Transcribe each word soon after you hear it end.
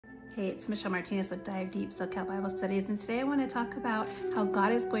Hey, it's Michelle Martinez with DiveDeep SoCal Bible Studies, and today I want to talk about how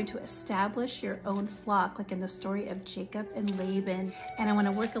God is going to establish your own flock, like in the story of Jacob and Laban. And I want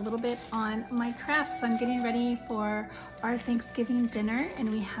to work a little bit on my crafts. So I'm getting ready for our Thanksgiving dinner,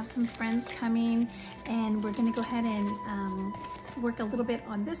 and we have some friends coming, and we're going to go ahead and work a little bit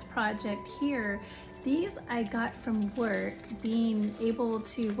on this project here. These I got from work, being able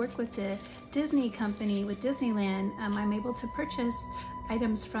to work with the Disney company, with Disneyland. I'm able to purchase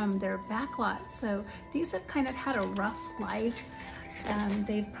items from their backlot. So these have kind of had a rough life.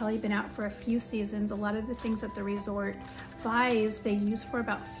 They've probably been out for a few seasons. A lot of the things that the resort buys, they use for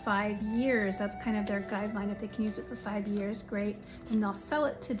about 5 years. That's kind of their guideline. If they can use it for 5 years, great. Then they'll sell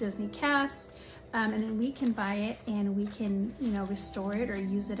it to Disney Cast. And then we can buy it and we can, restore it or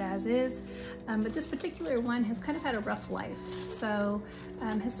use it as is. But this particular one has kind of had a rough life. So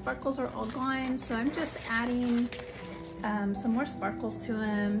his sparkles are all gone. So I'm just adding some more sparkles to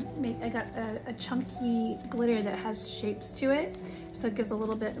him. I got a chunky glitter that has shapes to it. So it gives a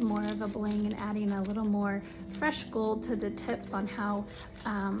little bit more of a bling, and adding a little more fresh gold to the tips on how,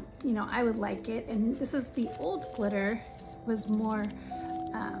 I would like it. And this is the old glitter, was more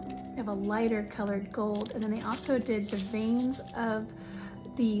of a lighter colored gold. And then they also did the veins of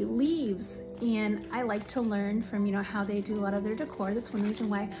the leaves, and I like to learn from how they do a lot of their decor. That's one reason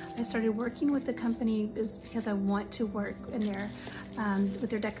why I started working with the company, is because I want to work in their with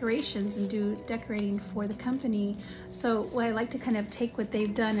their decorations and do decorating for the company. So what I like to kind of take what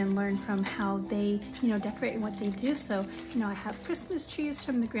they've done and learn from how they decorate and what they do. So I have Christmas trees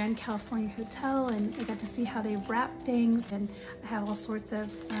from the Grand California Hotel, and I got to see how they wrap things, and I have all sorts of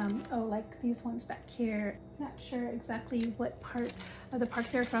like these ones back here. Not sure exactly what part of the park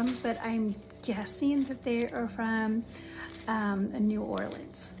they're from, but I'm guessing that they are from New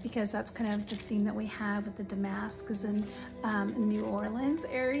Orleans, because that's kind of the theme that we have with the Damask is in New Orleans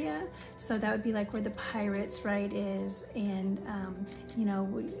area. So that would be like where the Pirates ride is, and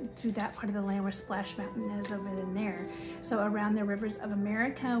through that part of the land where Splash Mountain is over in there. So around the rivers of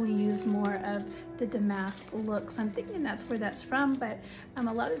America, we use more of the Damask look. So I'm thinking that's where that's from, but a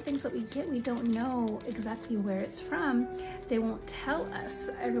lot of the things that we get, we don't know exactly where it's from. They won't tell us.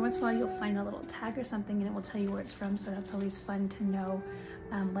 Every once in a while you'll find a little tag or something and it will tell you where it's from, so that's always fun to know,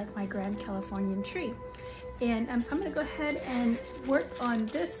 like my Grand Californian tree. And so I'm gonna go ahead and work on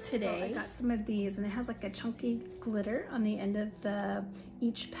this today. So I got some of these, and it has like a chunky glitter on the end of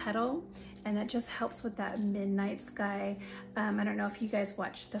each petal, and that just helps with that midnight sky. I don't know if you guys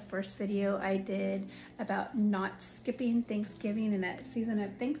watched the first video I did about not skipping Thanksgiving and that season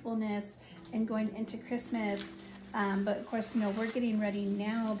of thankfulness and going into Christmas. But of course, we're getting ready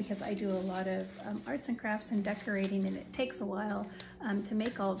now because I do a lot of arts and crafts and decorating, and it takes a while to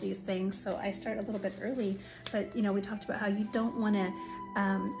make all of these things. So I start a little bit early, but we talked about how you don't want to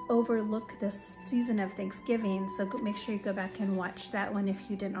overlook this season of Thanksgiving. So make sure you go back and watch that one if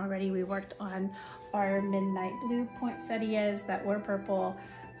you didn't already. We worked on our midnight blue poinsettias that were purple,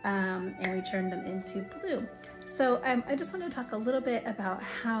 and we turned them into blue. So I just want to talk a little bit about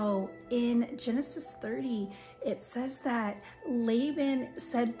how in Genesis 30, it says that Laban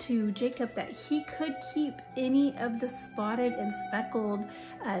said to Jacob that he could keep any of the spotted and speckled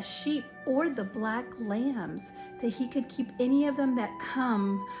sheep or the black lambs, that he could keep any of them that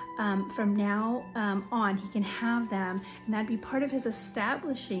come from now on. He can have them, and that'd be part of his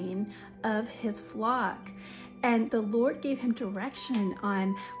establishing of his flock. And the Lord gave him direction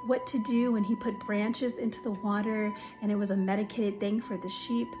on what to do when he put branches into the water, and it was a medicated thing for the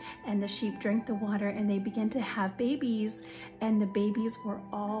sheep, and the sheep drank the water and they began to have babies, and the babies were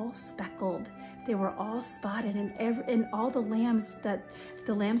all speckled. They were all spotted, and all the lambs that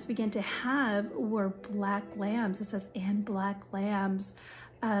the lambs began to have were black lambs. It says, and black lambs.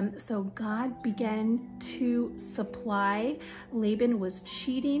 So God began to supply. Laban was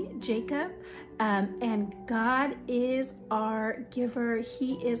cheating Jacob, and God is our giver.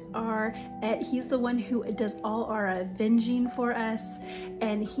 He is he's the one who does all our avenging for us,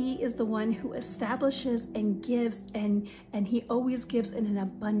 and he is the one who establishes and gives, and he always gives in an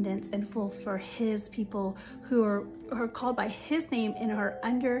abundance and full for his people who are called by his name and are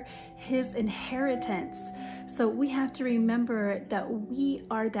under his inheritance. So we have to remember that we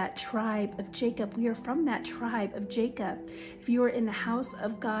are that tribe of Jacob. We are from that tribe of Jacob. If you are in the house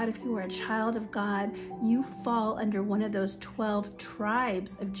of God, if you are a child of God, you fall under one of those 12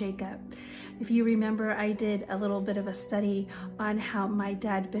 tribes of Jacob. If you remember, I did a little bit of a study on how my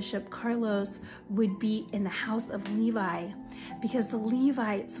dad, Bishop Carlos, would be in the house of Levi, because the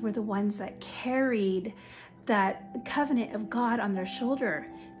Levites were the ones that carried that covenant of God on their shoulder.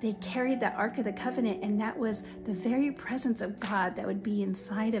 They carried that Ark of the Covenant, and that was the very presence of God that would be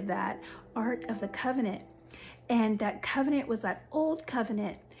inside of that Ark of the Covenant. And that covenant was that old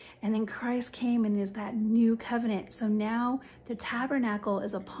covenant. And then Christ came and is that new covenant. So now the tabernacle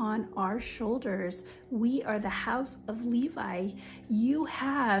is upon our shoulders. We are the house of Levi. You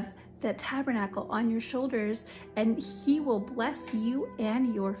have that tabernacle on your shoulders, and he will bless you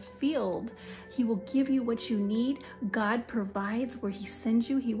and your field. He will give you what you need. God provides where he sends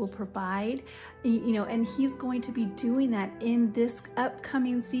you. He will provide, and he's going to be doing that in this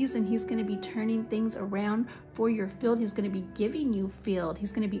upcoming season. He's going to be turning things around for your field. He's going to be giving you field.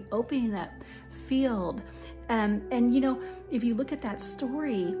 He's going to be opening up field. If you look at that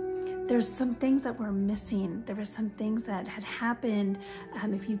story, there's some things that were missing. There were some things that had happened.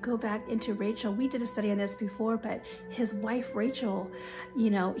 If you go back into Rachel, we did a study on this before, but his wife, Rachel,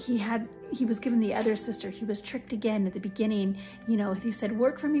 he was given the other sister. He was tricked again at the beginning. He said,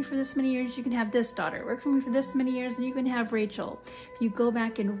 work for me for this many years, you can have this daughter. Work for me for this many years, and you can have Rachel. If you go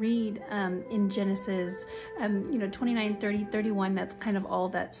back and read in Genesis, 29, 30, 31, that's kind of all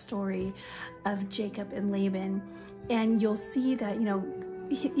that story of Jacob and Laban. And you'll see that,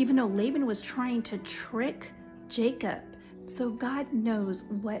 even though Laban was trying to trick Jacob, so God knows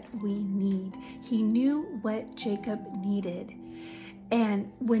what we need. He knew what Jacob needed.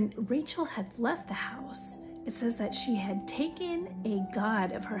 And when Rachel had left the house, it says that she had taken a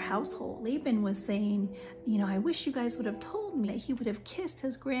god of her household. Laban was saying, I wish you guys would have told me. He would have kissed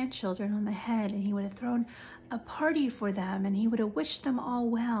his grandchildren on the head, and he would have thrown a party for them, and he would have wished them all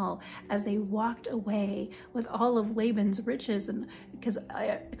well as they walked away with all of Laban's riches, and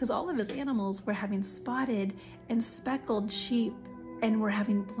because all of his animals were having spotted and speckled sheep and were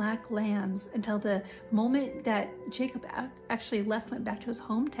having black lambs, until the moment that Jacob actually went back to his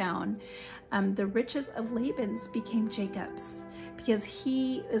hometown. The riches of Laban's became Jacob's, because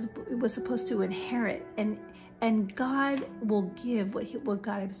he was supposed to inherit, and God will give what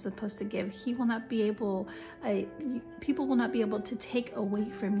God is supposed to give. He will not be able, people will not be able to take away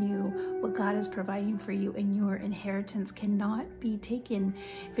from you what God is providing for you, and your inheritance cannot be taken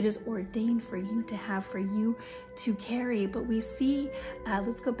if it is ordained for you to have, for you to carry. But we see,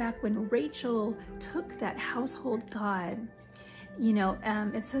 let's go back when Rachel took that household god.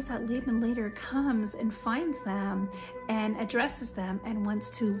 It says that Laban later comes and finds them and addresses them and wants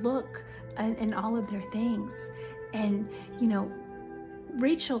to look in all of their things. And,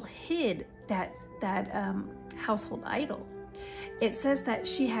 Rachel hid that household idol. It says that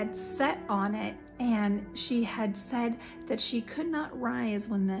she had sat on it, and she had said that she could not rise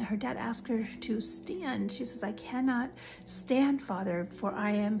when her dad asked her to stand. She says, I cannot stand, Father, for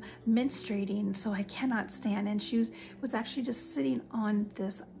I am menstruating, so I cannot stand. And she was actually just sitting on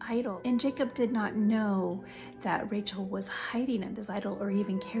this idol. And Jacob did not know that Rachel was hiding at this idol or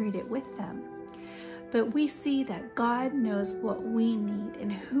even carried it with them. But we see that God knows what we need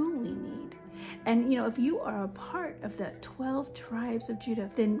and who we need. And if you are a part of the 12 tribes of Judah,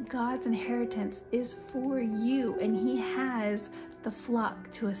 then God's inheritance is for you, and he has the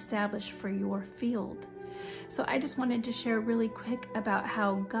flock to establish for your field. So I just wanted to share really quick about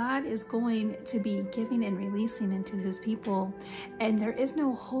how God is going to be giving and releasing into his people, and there is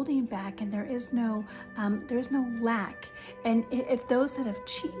no holding back, and there is no lack. And if those that have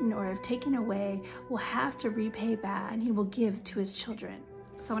cheated or have taken away will have to repay back, and he will give to his children.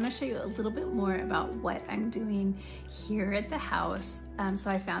 So I want to show you a little bit more about what I'm doing here at the house. So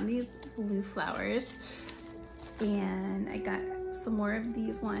I found these blue flowers, and I got some more of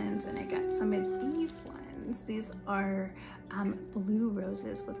these ones, and I got some of these ones. These are blue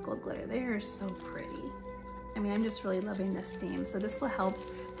roses with gold glitter. They're so pretty. I mean, I'm just really loving this theme. So this will help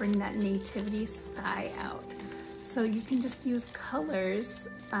bring that nativity sky out. So you can just use colors.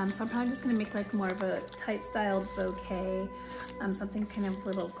 So I'm probably just gonna make like more of a tight styled bouquet, something kind of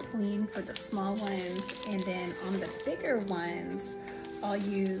little clean for the small ones. And then on the bigger ones, I'll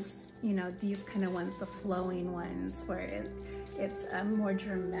use, these kind of ones, the flowing ones, where it's more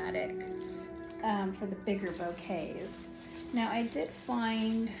dramatic for the bigger bouquets. Now I did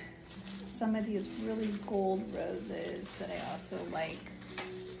find some of these really gold roses that I also like.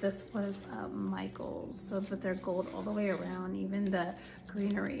 This was Michael's, but they're gold all the way around. Even the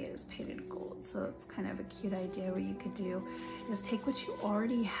greenery is painted gold. So it's kind of a cute idea. What you could do is take what you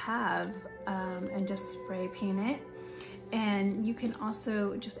already have and just spray paint it. And you can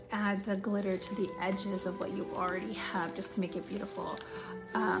also just add the glitter to the edges of what you already have, just to make it beautiful.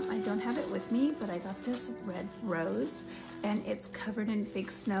 I don't have it with me, but I got this red rose, and it's covered in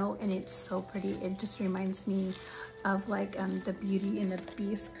fake snow, and it's so pretty. It just reminds me of like the Beauty and the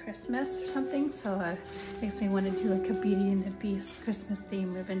Beast Christmas or something. So it makes me want to do like a Beauty and the Beast Christmas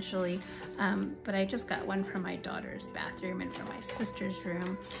theme eventually. But I just got one for my daughter's bathroom and for my sister's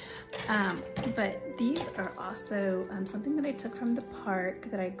room. But these are also something that I took from the park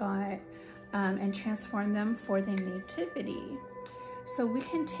that I got and transformed them for the nativity. So we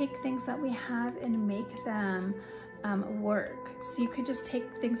can take things that we have and make them work. So you could just take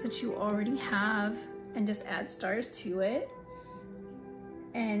things that you already have and just add stars to it.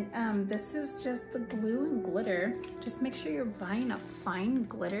 And this is just the glue and glitter. Just make sure you're buying a fine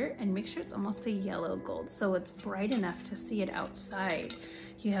glitter and make sure it's almost a yellow gold so it's bright enough to see it outside.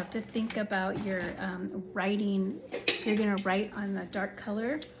 You have to think about your writing. If you're gonna write on a dark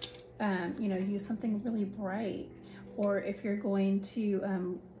color, you know, use something really bright. Or if you're going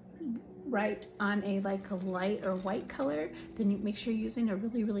to write on a light or white color, then you make sure you're using a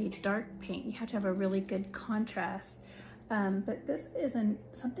really dark paint. You have to have a really good contrast. But this isn't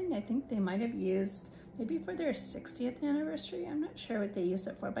something I think they might have used maybe for their 60th anniversary. I'm not sure what they used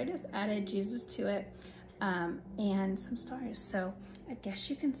it for, but I just added Jesus to it and some stars. So I guess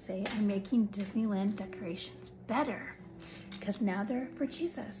you can say I'm making Disneyland decorations better because now they're for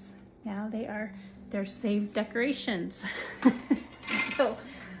Jesus. Now they're saved decorations. So,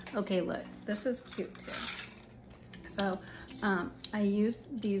 okay, look, this is cute too. So I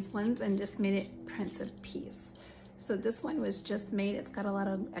used these ones and just made it Prince of Peace. So this one was just made, it's got a lot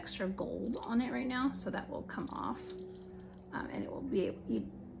of extra gold on it right now, so that will come off and it will be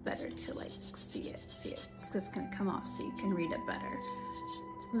better to like see it. It's just gonna come off so you can read it better.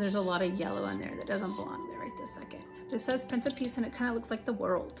 So there's a lot of yellow in there that doesn't belong there right this second. But it says Prince of Peace and it kind of looks like the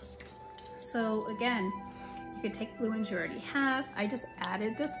world. So again, you could take glue ones you already have. I just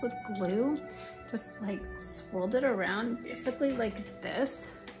added this with glue, just like swirled it around basically like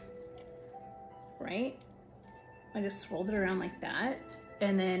this, right? I just swirled it around like that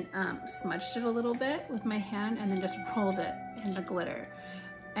and then smudged it a little bit with my hand and then just rolled it in the glitter.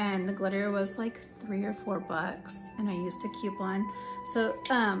 And the glitter was like $3 or $4 and I used a coupon. So,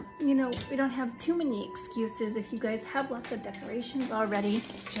 you know, we don't have too many excuses. If you guys have lots of decorations already,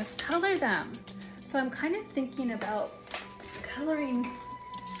 just color them. So I'm kind of thinking about coloring.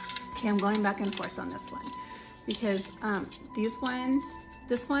 Okay, I'm going back and forth on this one because this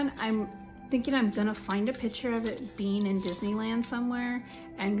one, I'm thinking I'm gonna find a picture of it being in Disneyland somewhere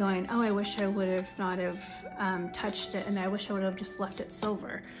and going, oh, I wish I would have not have touched it and I wish I would have just left it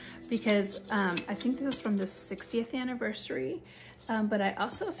silver because I think this is from the 60th anniversary. But I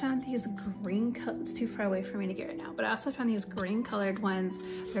also found these green colors, it's too far away for me to get right now, but I also found these green colored ones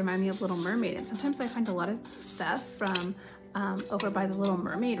that remind me of Little Mermaid. And sometimes I find a lot of stuff from over by the Little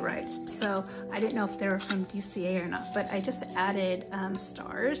Mermaid ride. So I didn't know if they were from DCA or not, but I just added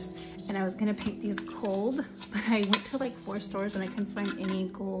stars and I was gonna paint these gold, but I went to like 4 stores and I couldn't find any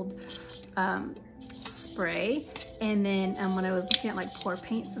gold spray. And then when I was looking at like pour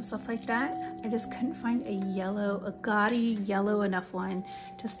paints and stuff like that, I just couldn't find a gaudy yellow enough one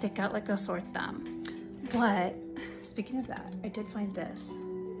to stick out like a sore thumb. But speaking of that, I did find this.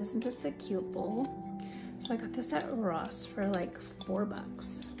 Isn't this a cute bowl? So I got this at Ross for like $4,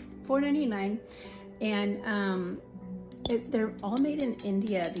 $4.99. And they're all made in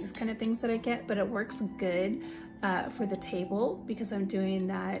India, these kind of things that I get, but it works good for the table because I'm doing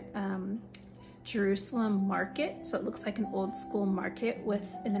that Jerusalem market. So it looks like an old school market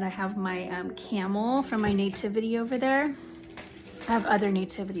and then I have my camel from my nativity over there. I have other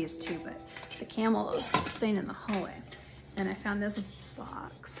nativities too, but the camel is staying in the hallway. And I found this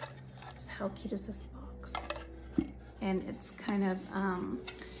box. How cute is this box? And it's kind of,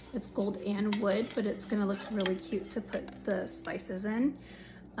 it's gold and wood, but it's gonna look really cute to put the spices in.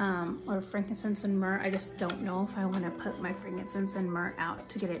 Or frankincense and myrrh. I just don't know if I want to put my frankincense and myrrh out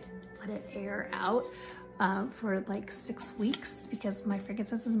to let it air out for like 6 weeks because my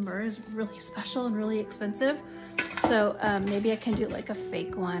frankincense and myrrh is really special and really expensive. So maybe I can do like a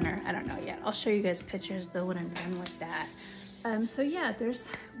fake one, or I don't know yet. I'll show you guys pictures though when I'm done with that. So yeah, there's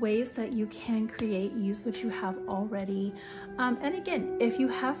ways that you can use what you have already. And again, if you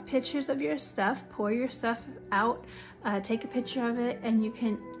have pictures of your stuff, pour your stuff out, take a picture of it, and you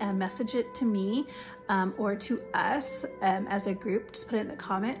can message it to me or to us as a group. Just put it in the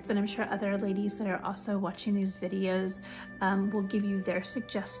comments, and I'm sure other ladies that are also watching these videos will give you their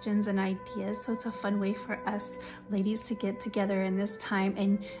suggestions and ideas. So it's a fun way for us ladies to get together in this time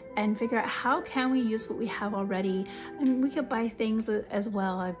and figure out how can we use what we have already. And we could buy things as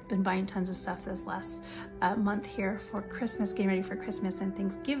well. I've been buying tons of stuff this last month here for Christmas, getting ready for Christmas and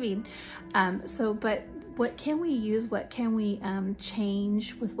Thanksgiving. But what can we use, what can we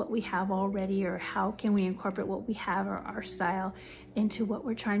change with what we have already, or how can we incorporate what we have or our style into what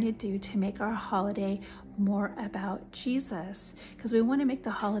we're trying to do to make our holiday more about Jesus, because we want to make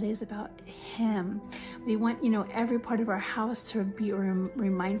the holidays about him. We want, every part of our house to be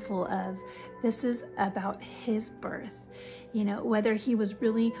mindful of this is about his birth, whether he was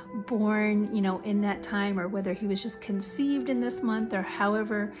really born, in that time, or whether he was just conceived in this month, or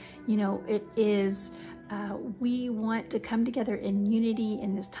however, it is. We want to come together in unity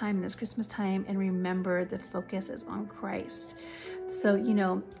in this time, in this Christmas time, and remember the focus is on Christ.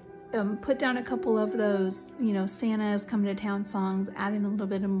 So, put down a couple of those, Santa's Coming to Town songs, add in a little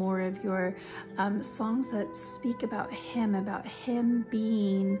bit more of your songs that speak about him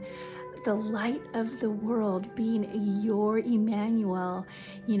being the light of the world, being your Emmanuel,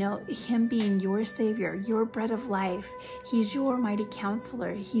 him being your Savior, your bread of life. He's your mighty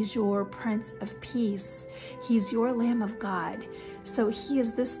counselor. He's your Prince of Peace. He's your Lamb of God. So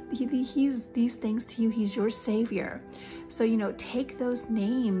he's these things to you. He's your Savior. So, take those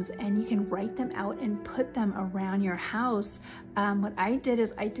names and you can write them out and put them around your house. What I did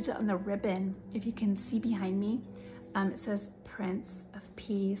is I did it on the ribbon. If you can see behind me, it says Prince of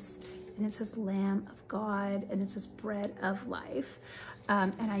Peace, and it says Lamb of God, and it says Bread of Life.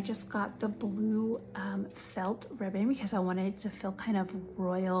 And I just got the blue felt ribbon because I wanted it to feel kind of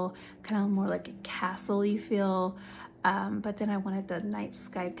royal, kind of more like a castle-y feel. But then I wanted the night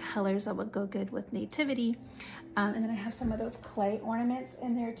sky colors that would go good with nativity. And then I have some of those clay ornaments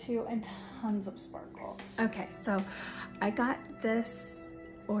in there too, and tons of sparkle. Okay, so I got this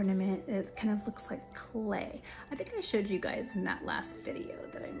ornament. It kind of looks like clay. I think I showed you guys in that last video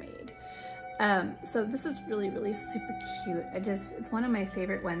that I made. So this is really, really super cute. It's one of my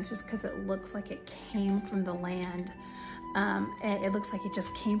favorite ones just because it looks like it came from the land. And it looks like it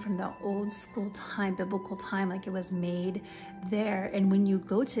just came from the old school time, biblical time, like it was made there. And when you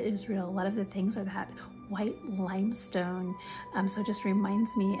go to Israel, a lot of the things are that white limestone. So it just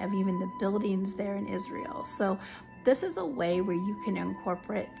reminds me of even the buildings there in Israel. So this is a way where you can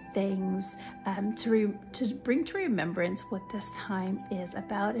incorporate things to bring to remembrance what this time is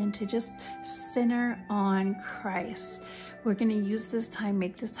about, and to just center on Christ. We're going to use this time,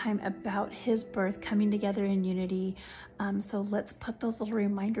 make this time about his birth, coming together in unity. So let's put those little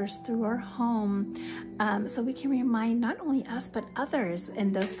reminders through our home so we can remind not only us, but others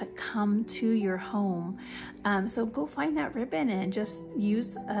and those that come to your home. So go find that ribbon and just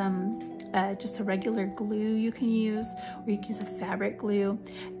use just a regular glue you can use, or you can use a fabric glue,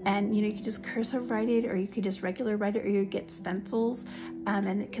 and you can just cursive write it, or you could just regular write it, or you get stencils,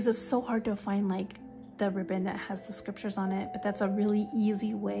 and because it's so hard to find like the ribbon that has the scriptures on it, but that's a really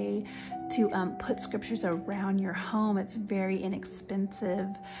easy way to put scriptures around your home. It's a very inexpensive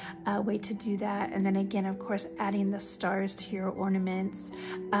way to do that. And then again, of course, adding the stars to your ornaments.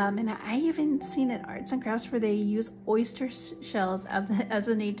 And I even seen at Arts and Crafts where they use oyster shells as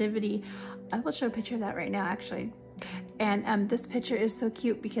a nativity. I will show a picture of that right now, actually. And this picture is so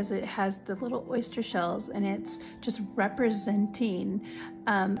cute because it has the little oyster shells, and it's just representing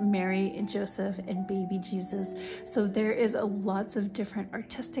Mary and Joseph and baby Jesus. So there is lots of different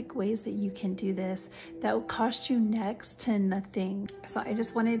artistic ways that you can do this that will cost you next to nothing. So I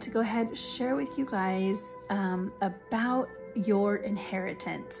just wanted to go ahead and share with you guys about your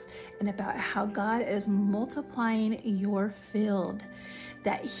inheritance and about how God is multiplying your field,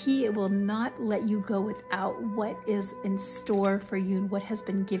 that he will not let you go without what is in store for you and what has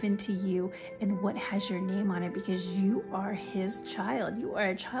been given to you and what has your name on it, because you are his child. You are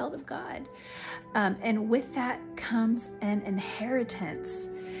a child of God. And with that comes an inheritance.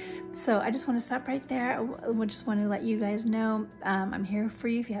 So I just want to stop right there. I just want to let you guys know I'm here for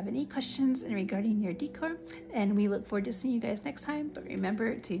you if you have any questions regarding your decor, and we look forward to seeing you guys next time. But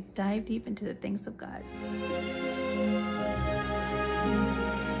remember to dive deep into the things of God.